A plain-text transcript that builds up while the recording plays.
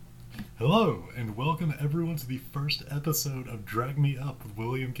Hello, and welcome everyone to the first episode of Drag Me Up with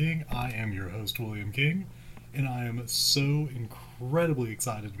William King. I am your host, William King, and I am so incredibly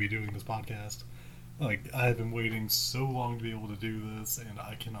excited to be doing this podcast. I have been waiting so long to be able to do this, and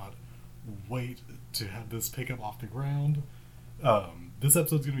I cannot wait to have this pick up off the ground. This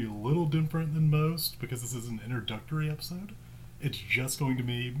episode's going to be a little different than most because this is an introductory episode. It's just going to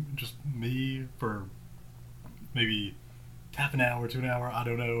be just me for maybe half an hour to an hour, I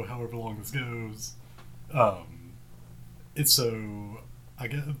don't know, however long this goes. It's so, I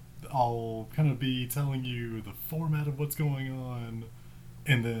guess I'll kind of be telling you the format of what's going on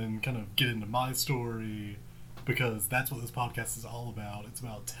and then kind of get into my story because that's what this podcast is all about. It's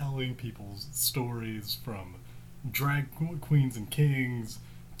about telling people's stories from drag queens and kings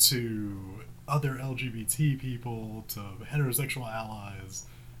to other LGBT people to heterosexual allies.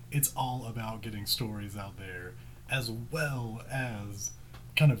 It's all about getting stories out there, as well as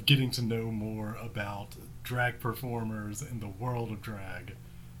kind of getting to know more about drag performers in the world of drag.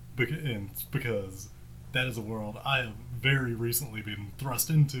 Because that is a world I have very recently been thrust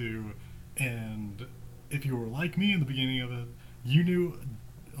into, and if you were like me in the beginning of it, you knew,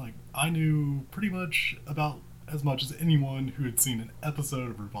 I knew pretty much about as much as anyone who had seen an episode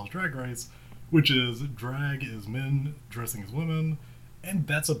of RuPaul's Drag Race, which is drag is men dressing as women, and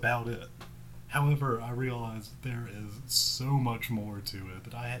that's about it. However, I realized there is so much more to it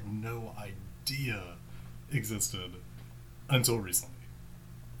that I had no idea existed until recently.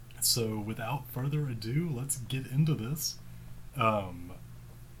 So without further ado, let's get into this.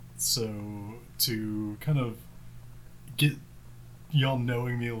 So to kind of get y'all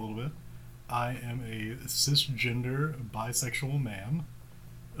knowing me a little bit, I am a cisgender bisexual man.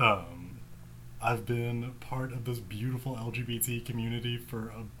 I've been part of this beautiful LGBT community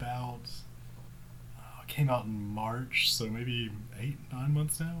for about came out in March, so maybe 8-9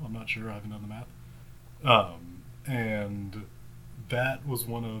 months now. I'm not sure. I haven't done the math. And that was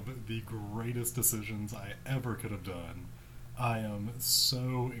one of the greatest decisions I ever could have done. I am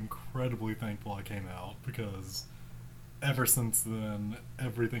so incredibly thankful I came out because ever since then,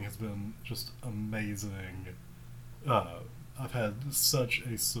 everything has been just amazing. I've had such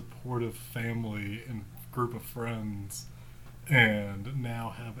a supportive family and group of friends, and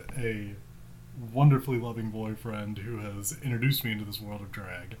now have a wonderfully loving boyfriend who has introduced me into this world of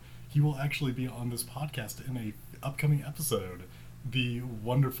drag. He will actually be on this podcast in a upcoming episode, the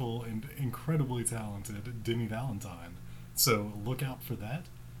wonderful and incredibly talented Demi Valentine. So look out for that.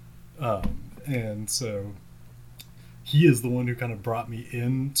 And so he is the one who kind of brought me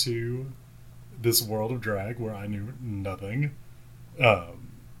into this world of drag where I knew nothing.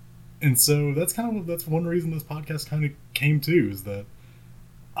 And so that's one reason this podcast kind of came to, is that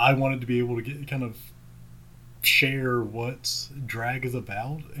I wanted to be able to get kind of share what drag is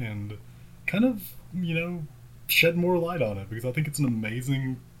about and kind of, shed more light on it, because I think it's an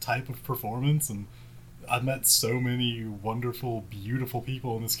amazing type of performance, and I've met so many wonderful, beautiful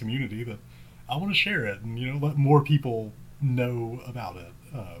people in this community that I want to share it and, let more people know about it.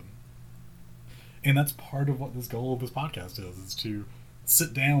 And that's part of what this goal of this podcast is to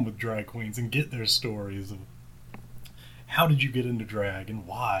sit down with drag queens and get their stories of how did you get into drag and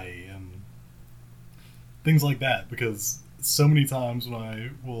why and things like that. Because so many times when I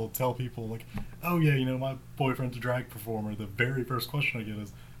will tell people oh yeah, my boyfriend's a drag performer, the very first question I get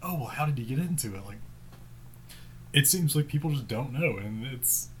is, oh, well, how did you get into it? It seems like people just don't know, and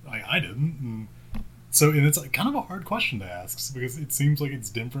it's I didn't. And it's kind of a hard question to ask because it seems like it's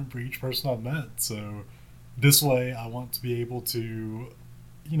different for each person I've met. So this way I want to be able to,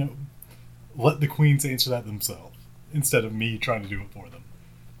 let the queens answer that themselves instead of me trying to do it for them.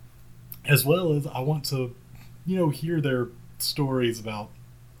 As well as I want to, hear their stories about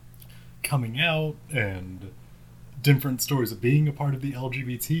coming out and different stories of being a part of the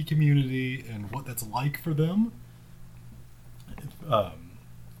LGBT community and what that's like for them.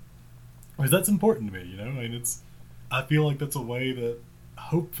 Because that's important to me, I feel like that's a way that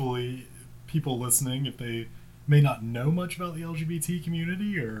hopefully people listening, if they may not know much about the LGBT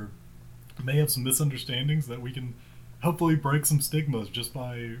community or may have some misunderstandings, that we can hopefully break some stigmas just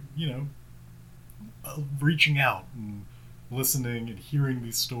by, reaching out and listening and hearing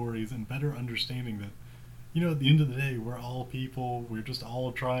these stories and better understanding that, at the end of the day, we're all people. We're just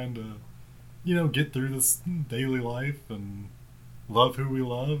all trying to, get through this daily life and love who we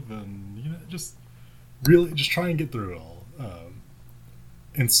love and, just really just try and get through it all.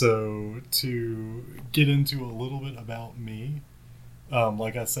 And so to get into a little bit about me,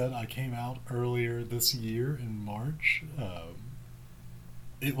 like I said, I came out earlier this year in March.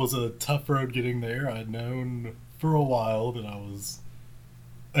 It was a tough road getting there. I'd known for a while that I was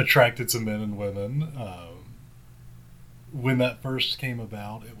attracted to men and women. When that first came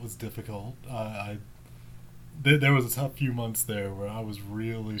about, it was difficult. There was a tough few months there where I was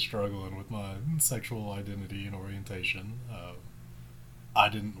really struggling with my sexual identity and orientation. I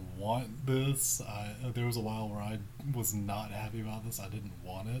didn't want this. There was a while where I was not happy about this. I didn't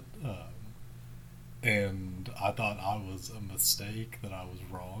want it. And I thought I was a mistake, that I was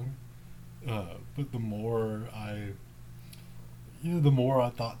wrong. But the more I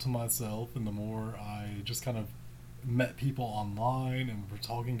thought to myself, and the more I just kind of met people online and were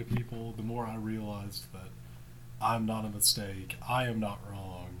talking to people, the more I realized that I'm not a mistake. I am not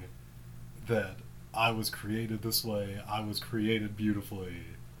wrong. That I was created this way. I was created beautifully.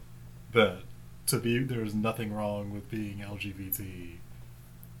 That there's nothing wrong with being LGBT.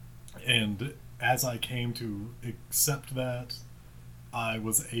 And as I came to accept that, I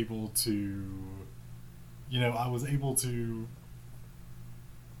was able to, I was able to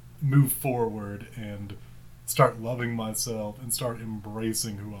move forward and start loving myself and start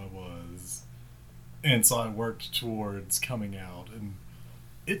embracing who I was. And so I worked towards coming out. And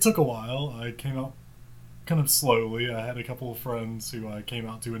it took a while. I came out kind of slowly. I had a couple of friends who I came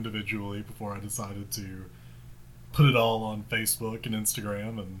out to individually before I decided to put it all on Facebook and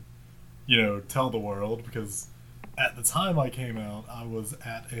Instagram and, tell the world, because at the time I came out, I was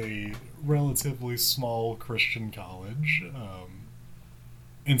at a relatively small Christian college.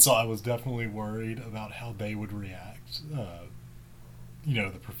 And so I was definitely worried about how they would react.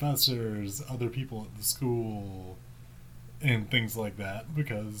 The professors, other people at the school, and things like that,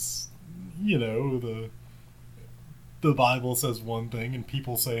 because, the Bible says one thing and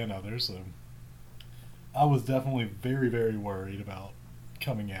people say another, so I was definitely very, very worried about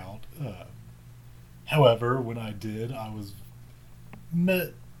coming out. However, when I did, I was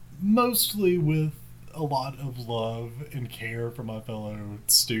met mostly with a lot of love and care from my fellow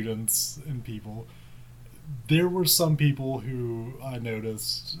students and people. There were some people who I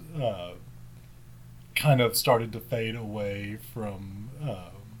noticed kind of started to fade away from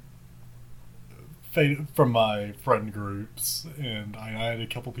my friend groups, and I had a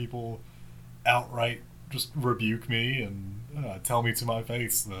couple people outright just rebuke me and tell me to my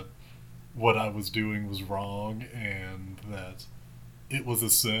face that what I was doing was wrong and that it was a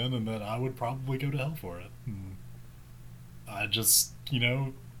sin and that I would probably go to hell for it. And I just,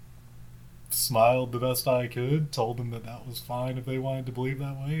 smiled the best I could, told them that that was fine if they wanted to believe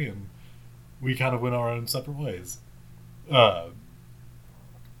that way, and we kind of went our own separate ways. Uh,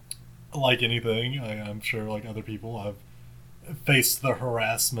 like anything, I'm sure, like other people, I've faced the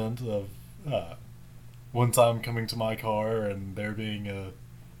harassment of one time coming to my car and there being a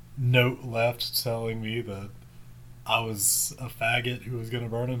note left telling me that I was a faggot who was going to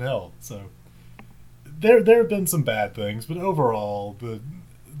burn in hell. So there have been some bad things, but overall, the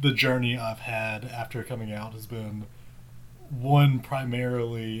journey I've had after coming out has been one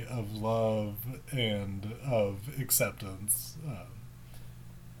primarily of love and of acceptance,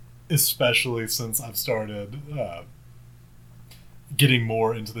 especially since I've started getting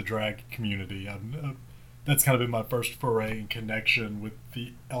more into the drag community. That's kind of been my first foray in connection with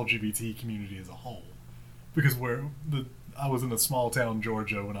the LGBT community as a whole, because I was in a small town,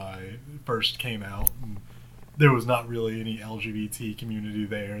 Georgia, when I first came out, and there was not really any LGBT community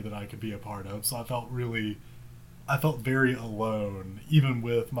there that I could be a part of. So I felt very alone, even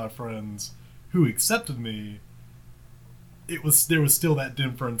with my friends who accepted me. There was still that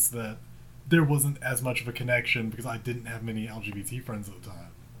difference that there wasn't as much of a connection because I didn't have many LGBT friends at the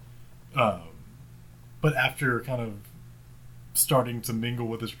time. But after kind of starting to mingle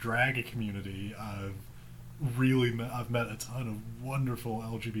with this drag community, I've met a ton of wonderful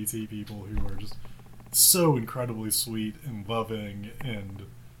LGBT people who are just so incredibly sweet and loving and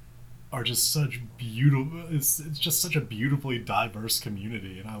are just such beautiful. It's just such a beautifully diverse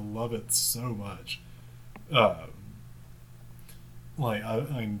community, and I love it so much.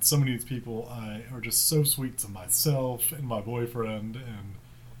 Some of these people are just so sweet to myself and my boyfriend, and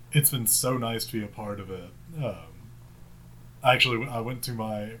it's been so nice to be a part of it. I went to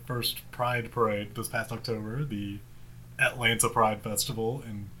my first Pride Parade this past October, the Atlanta Pride Festival,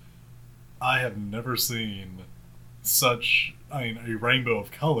 and I have never seen a rainbow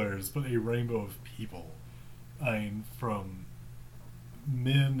of colors, but a rainbow of people. From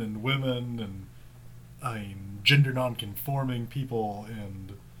men and women and gender non-conforming people,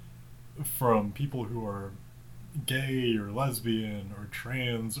 and from people who are gay or lesbian or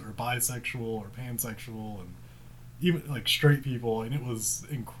trans or bisexual or pansexual, and even like straight people, and it was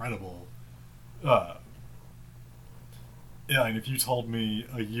incredible. Yeah, and if you told me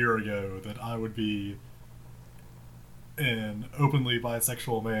a year ago that I would be an openly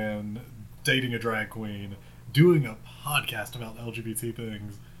bisexual man dating a drag queen, doing a podcast about LGBT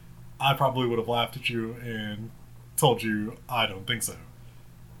things, I probably would have laughed at you and told you I don't think so.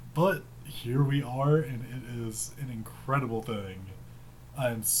 But here we are, and it is an incredible thing. I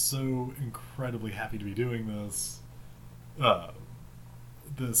am so incredibly happy to be doing this. Uh,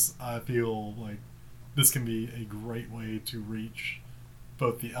 I feel like this can be a great way to reach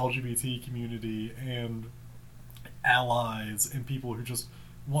both the LGBT community and allies and people who just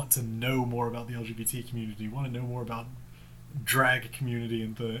want to know more about the LGBT community, want to know more about drag community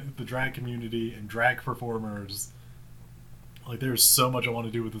and the drag community and drag performers. Like, there's so much I want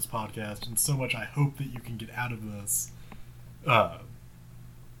to do with this podcast, and so much I hope that you can get out of this. Uh,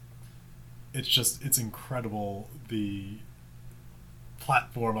 it's incredible, the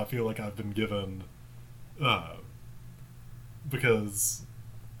platform I feel like I've been given. Uh, because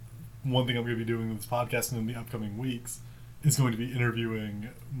one thing I'm going to be doing in this podcast and in the upcoming weeks is going to be interviewing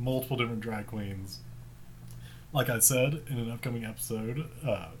multiple different drag queens. Like I said in an upcoming episode,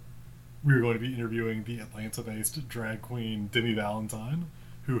 we are going to be interviewing the Atlanta-based drag queen Demi Valentine,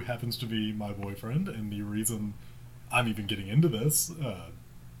 who happens to be my boyfriend, and the reason I'm even getting into this.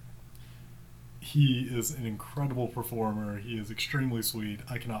 He is an incredible performer. He is extremely sweet.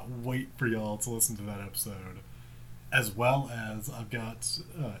 I cannot wait for y'all to listen to that episode. As well as I've got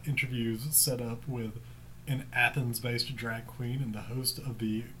interviews set up with an Athens-based drag queen and the host of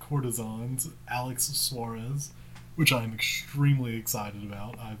the Courtesans, Alex Suarez, which I'm extremely excited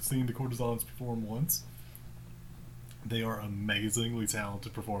about. I've seen the Courtesans perform once. They are amazingly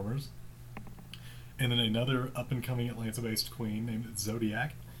talented performers. And then another up-and-coming Atlanta-based queen named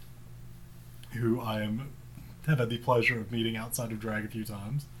Zodiac, who have had the pleasure of meeting outside of drag a few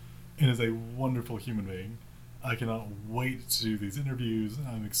times, and is a wonderful human being. I cannot wait to do these interviews, and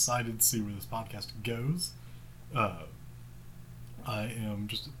I'm excited to see where this podcast goes. I am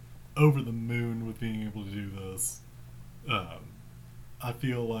just over the moon with being able to do this. I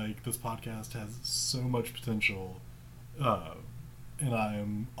feel like this podcast has so much potential, and I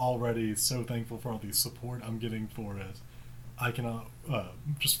am already so thankful for all the support I'm getting for it. I cannot,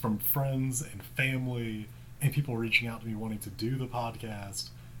 just from friends and family and people reaching out to me wanting to do the podcast,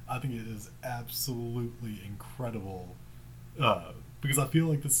 I think it is absolutely incredible. Because I feel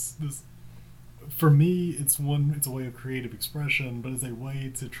like this for me, it's a way of creative expression, but it's a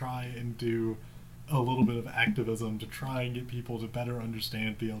way to try and do a little bit of activism to try and get people to better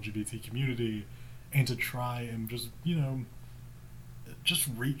understand the LGBT community, and to try and just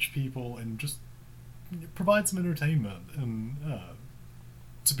reach people and just provide some entertainment, and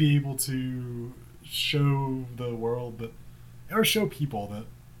to be able to show the world that, or show people that,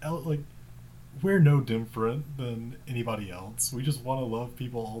 like, we're no different than anybody else. We just want to love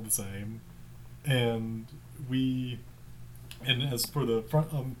people all the same, and as for the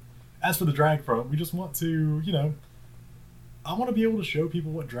front, as for the drag front, we just want to, I want to be able to show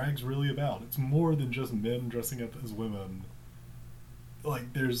people what drag's really about. It's more than just men dressing up as women. Like,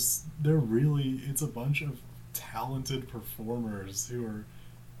 it's a bunch of talented performers who are,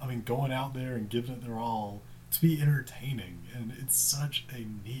 going out there and giving it their all to be entertaining, and it's such a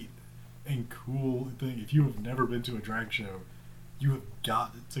neat and cool thing. If you have never been to a drag show, you have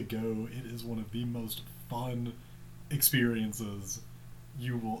got to go. It is one of the most fun experiences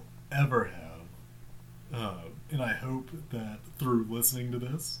you will ever have. And I hope that through listening to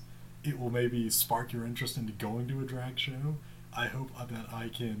this, it will maybe spark your interest into going to a drag show. I hope that I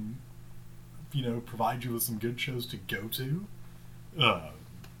can, provide you with some good shows to go to.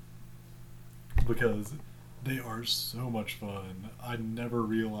 Because they are so much fun. I never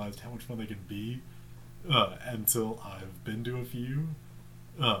realized how much fun they can be until I've been to a few.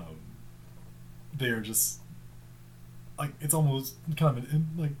 They are just, like, it's almost kind of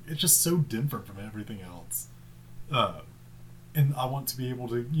it's just so different from everything else. And I want to be able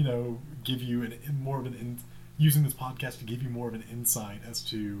to, give you using this podcast to give you more of an insight as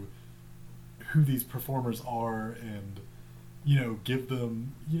to who these performers are, and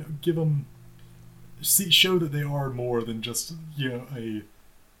show that they are more than just a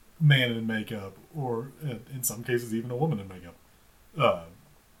man in makeup, or in some cases even a woman in makeup,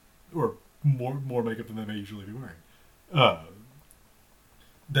 or more makeup than they may usually be wearing.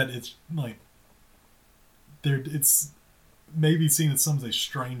 That it's like it's maybe seen as a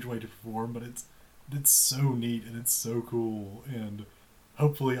strange way to perform, but it's so neat and it's so cool, and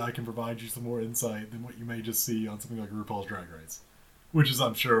hopefully I can provide you some more insight than what you may just see on something like RuPaul's Drag Race, which is,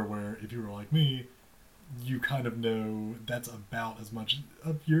 I'm sure, where if you were like me, you kind of know that's about as much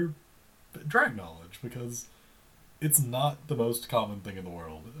of your drag knowledge, because it's not the most common thing in the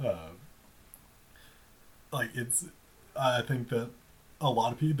world. I think that a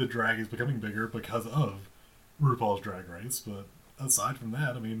lot of people, the drag is becoming bigger because of RuPaul's Drag Race. But aside from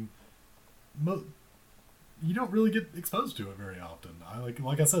that, I mean, mo- you don't really get exposed to it very often.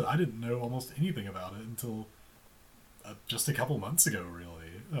 Like I said, I didn't know almost anything about it until just a couple months ago,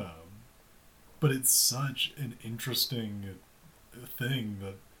 really. But it's such an interesting thing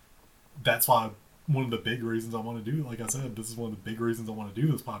that's why one of the big reasons I want to do. Like I said, this is one of the big reasons I want to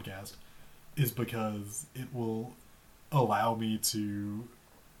do this podcast, is because it will allow me to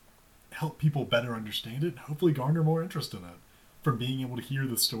help people better understand it and hopefully garner more interest in it from being able to hear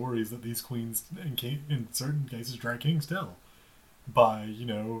the stories that these queens and in certain cases drag kings tell by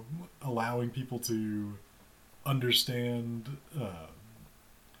allowing people to understand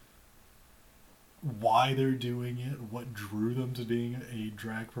why they're doing it, what drew them to being a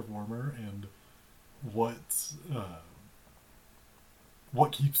drag performer, and what uh,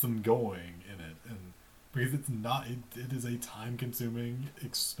 what keeps them going in it. And because it's not, it is a time consuming,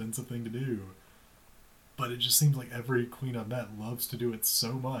 expensive thing to do. But it just seems like every queen I've met loves to do it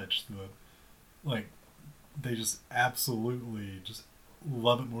so much that, like, they just absolutely just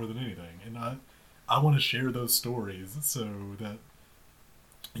love it more than anything. And I want to share those stories so that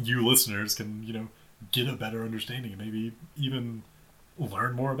you listeners can, get a better understanding and maybe even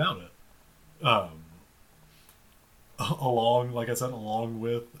learn more about it. Along, like I said, along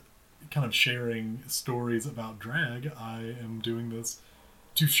with kind of sharing stories about drag, I am doing this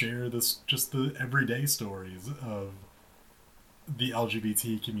to share this just the everyday stories of the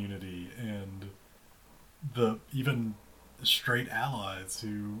LGBT community and the even straight allies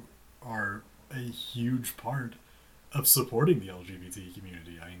who are a huge part of supporting the LGBT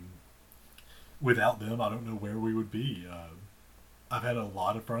community. I mean, without them, I don't know where we would be. I've had a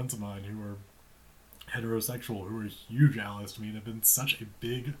lot of friends of mine who are heterosexual who are huge allies to me and have been such a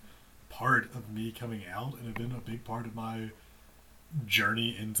big part of me coming out and have been a big part of my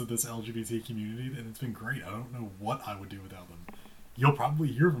journey into this LGBT community, and it's been great. I don't know what I would do without them. You'll probably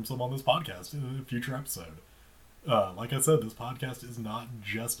hear from some on this podcast in a future episode. Like I said, this podcast is not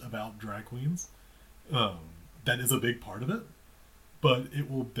just about drag queens. That is a big part of it, but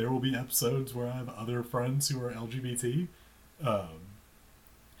there will be episodes where I have other friends who are LGBT.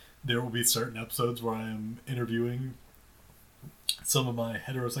 There will be certain episodes where I am interviewing some of my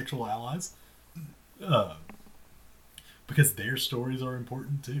heterosexual allies, because their stories are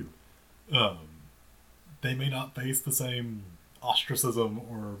important too. Um, they may not face the same ostracism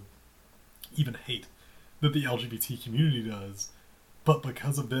or even hate that the LGBT community does, but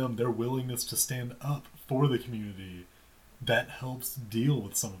because of them, their willingness to stand up for the community, that helps deal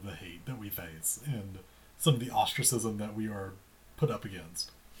with some of the hate that we face and some of the ostracism that we are put up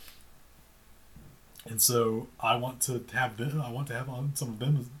against. And so I want to have them. I want to have on some of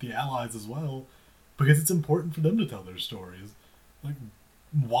them as the allies as well, because it's important for them to tell their stories, like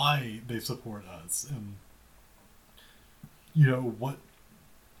why they support us, and what,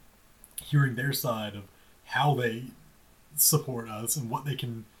 hearing their side of how they support us and what they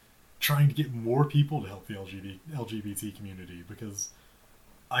can, trying to get more people to help the LGBT community, because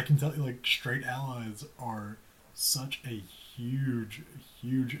I can tell you, like, straight allies are such a huge,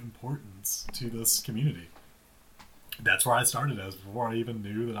 huge importance to this community. That's where I started as, before I even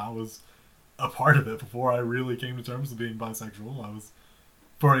knew that I was a part of it, before I really came to terms with being bisexual. I was,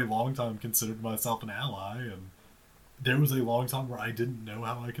 for a long time, considered myself an ally, and there was a long time where I didn't know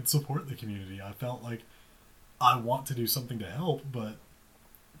how I could support the community. I felt like I want to do something to help, but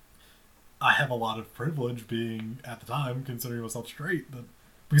I have a lot of privilege being, at the time, considering myself straight, that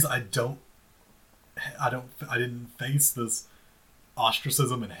because I didn't face this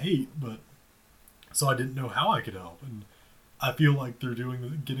ostracism and hate, but so I didn't know how I could help. And I feel like through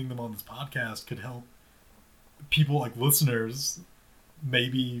getting them on this podcast could help people, like listeners,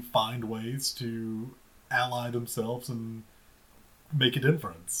 maybe find ways to ally themselves and make a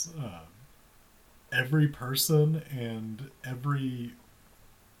difference. Every person and every,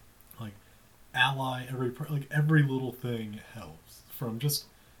 like, ally, every little thing helps. From just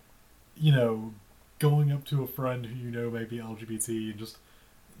going up to a friend who may be LGBT and just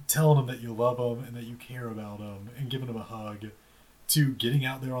telling them that you love them and that you care about them and giving them a hug, to getting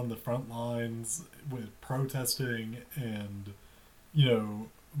out there on the front lines with protesting and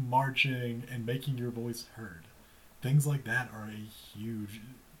marching and making your voice heard. Things like that are a huge,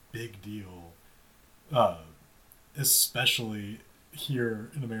 big deal, especially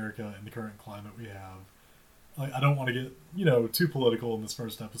here in America in the current climate we have. Like, I don't want to get too political in this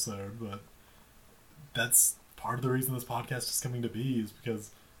first episode, but that's part of the reason this podcast is coming to be, is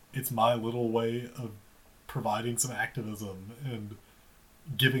because it's my little way of providing some activism and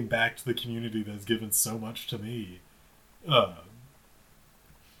giving back to the community that has given so much to me. Uh,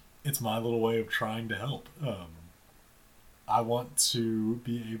 it's my little way of trying to help. I want to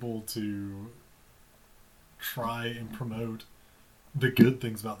be able to try and promote the good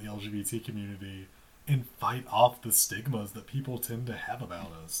things about the LGBT community and fight off the stigmas that people tend to have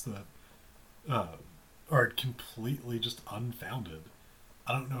about us that are completely just unfounded.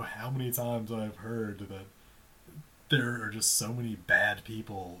 I don't know how many times I've heard that there are just so many bad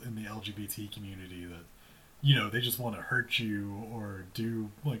people in the LGBT community that, they just want to hurt you or do,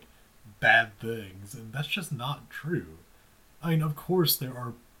 like, bad things, and that's just not true. I mean, of course, there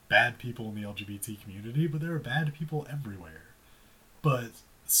are bad people in the LGBT community, but there are bad people everywhere. But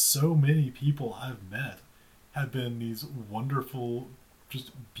so many people I've met have been these wonderful,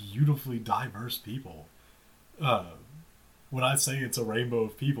 just beautifully diverse people. Uh, when I say it's a rainbow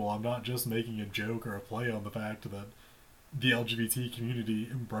of people, I'm not just making a joke or a play on the fact that the LGBT community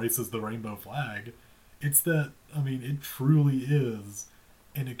embraces the rainbow flag. It's that, I mean, it truly is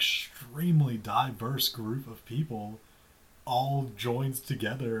an extremely diverse group of people all joined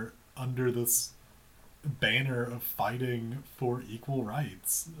together under this banner of fighting for equal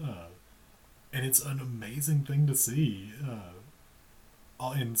rights. And it's an amazing thing to see.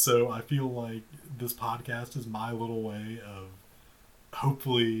 And so I feel like this podcast is my little way of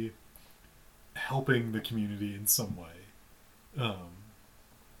hopefully helping the community in some way.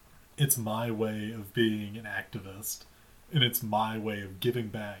 It's my way of being an activist, and it's my way of giving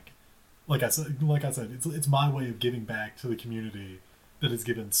back. Like I said, it's my way of giving back to the community that has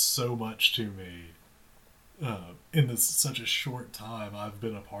given so much to me in this such a short time I've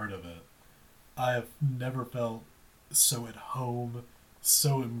been a part of it. I have never felt so at home,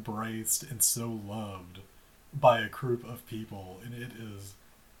 so embraced, and so loved by a group of people, and it is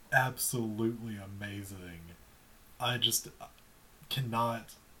absolutely amazing. I just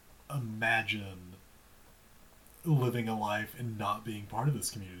cannot imagine living a life and not being part of this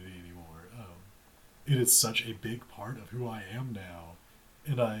community anymore. It is such a big part of who I am now,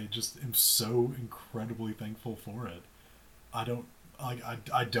 and I just am so incredibly thankful for it. I don't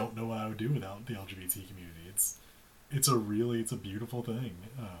I don't know what I would do without the LGBT community. It's a beautiful thing,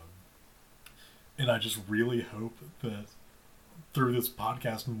 and I just really hope that through this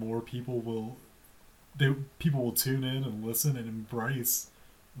podcast, more people will tune in and listen and embrace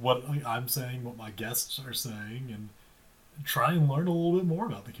what I'm saying, what my guests are saying, and try and learn a little bit more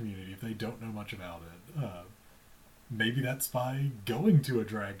about the community if they don't know much about it. Maybe that's by going to a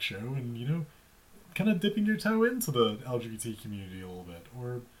drag show and, kind of dipping your toe into the LGBT community a little bit,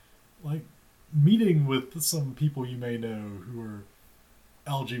 or like meeting with some people you may know who are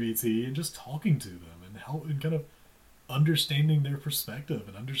LGBT and just talking to them and kind of understanding their perspective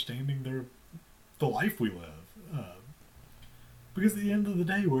and understanding the life we live. Because at the end of the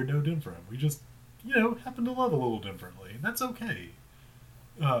day, we're no different. We just, happen to love a little differently, and that's okay.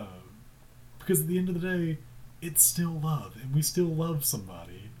 Because at the end of the day, it's still love, and we still love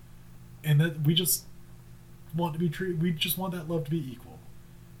somebody, and that we just want to be treated. We just want that love to be equal,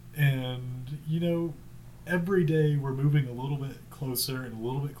 and every day we're moving a little bit closer and a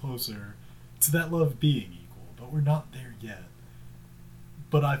little bit closer to that love being equal, but we're not there yet.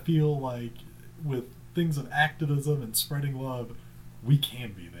 But I feel like with things of activism and spreading love, we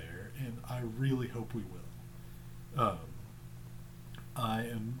can be there, and I really hope we will. I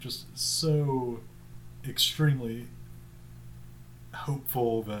am just so extremely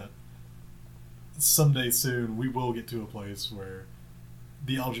hopeful that someday soon we will get to a place where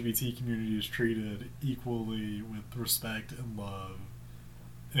the LGBT community is treated equally with respect and love,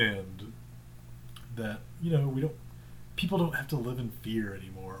 and that people don't have to live in fear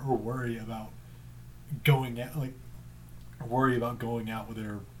anymore or worry about going out with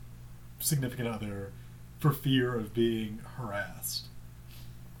their significant other for fear of being harassed.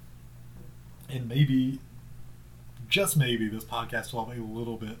 And maybe, just maybe, this podcast will have a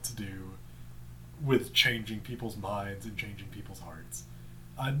little bit to do with changing people's minds and changing people's hearts.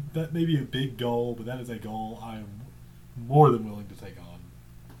 That may be a big goal, but that is a goal I'm more than willing to take on.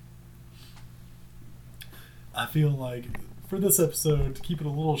 I feel like for this episode, to keep it a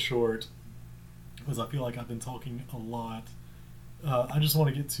little short, because I feel like I've been talking a lot, I just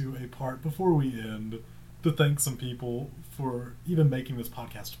want to get to a part before we end to thank some people for even making this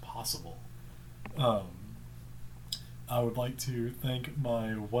podcast possible. I would like to thank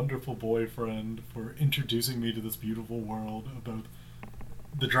my wonderful boyfriend for introducing me to this beautiful world of both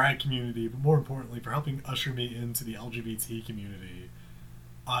the drag community, but more importantly, for helping usher me into the LGBT community.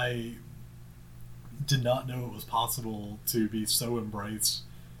 I did not know it was possible to be so embraced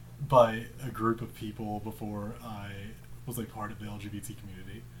by a group of people before I was a part of the LGBT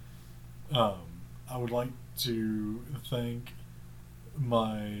community. I would like to thank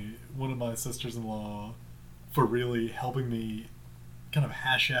one of my sisters-in-law for really helping me kind of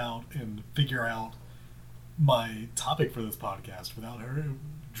hash out and figure out my topic for this podcast. Without her,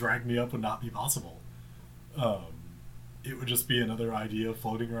 drag me up would not be possible. Um, it would just be another idea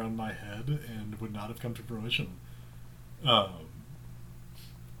floating around my head and would not have come to fruition. Um,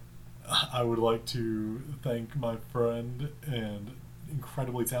 I would like to thank my friend and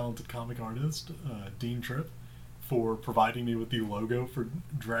incredibly talented comic artist, Dean Tripp, for providing me with the logo for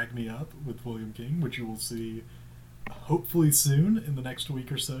Drag Me Up with William King, which you will see hopefully soon in the next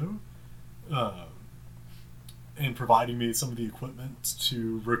week or so. And providing me some of the equipment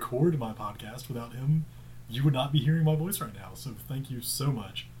to record my podcast. Without him, you would not be hearing my voice right now. So thank you so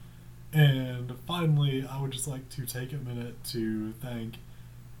much. And finally, I would just like to take a minute to thank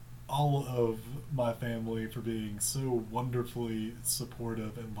all of my family for being so wonderfully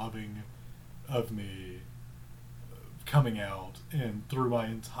supportive and loving of me coming out and through my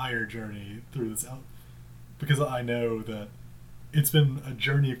entire journey through this out, because I know that it's been a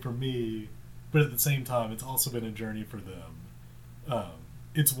journey for me, but at the same time it's also been a journey for them.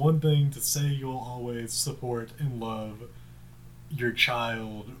 It's one thing to say you'll always support and love your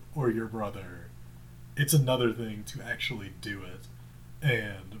child or your brother. It's another thing to actually do it.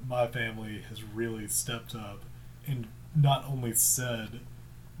 And my family has really stepped up and not only said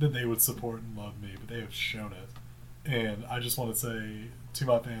that they would support and love me, but they have shown it. And I just want to say to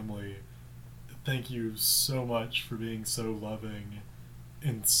my family, thank you so much for being so loving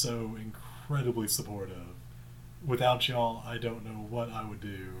and so incredibly supportive. Without y'all, I don't know what I would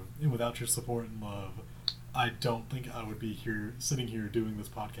do. And without your support and love, I don't think I would be here, sitting here doing this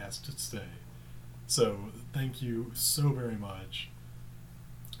podcast today. So thank you so very much.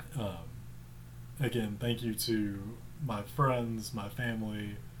 Again, thank you to my friends, my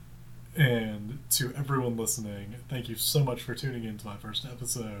family, and to everyone listening. Thank you so much for tuning in to my first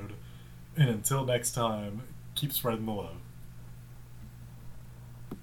episode. And until next time, keep spreading the love.